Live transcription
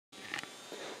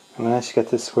I managed to get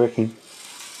this working,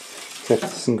 except it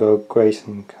doesn't go great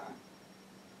in car.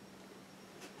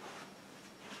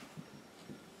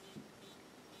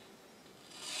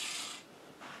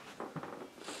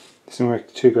 Doesn't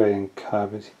work too great in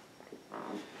carbon.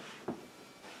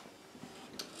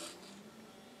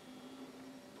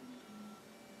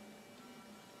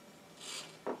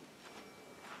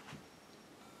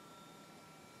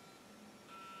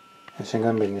 Actually, I'm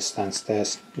going to bring this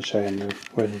downstairs to show you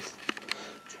where it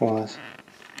was.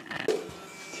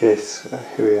 Okay, so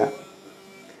here we are.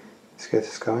 Let's get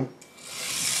this going.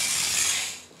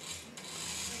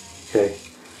 Okay,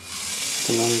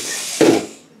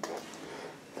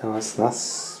 no, it's not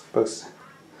supposed to.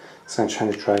 So I'm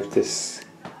trying to drive this.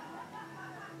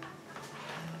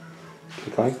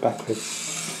 Keep going backwards.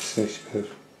 So it's good.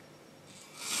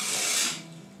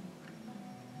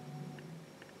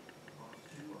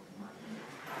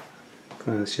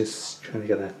 I was just trying to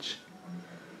get that.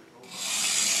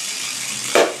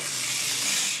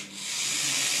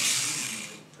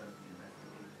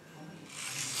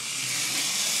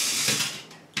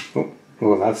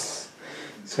 Oh, that's.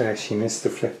 So I actually missed the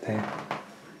flip there.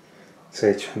 So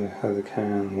I'm trying to hold the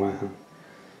camera on one hand.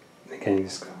 Again,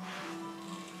 just go.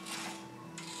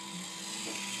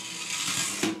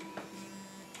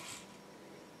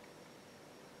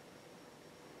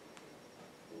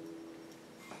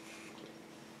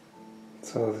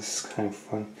 So this is kind of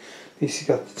fun. At least you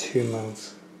got the two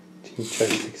modes. The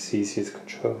joystick is easier to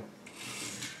control.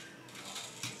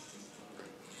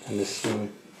 And this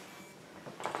one.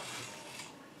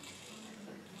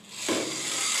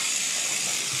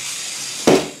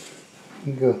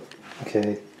 Good.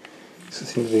 Okay. So it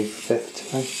seems to be fifth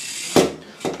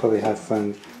tonight. Probably have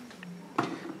fun.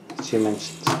 As you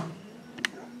mentioned.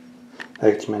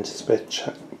 Like you mentioned,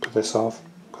 put this off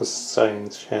because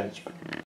science changed.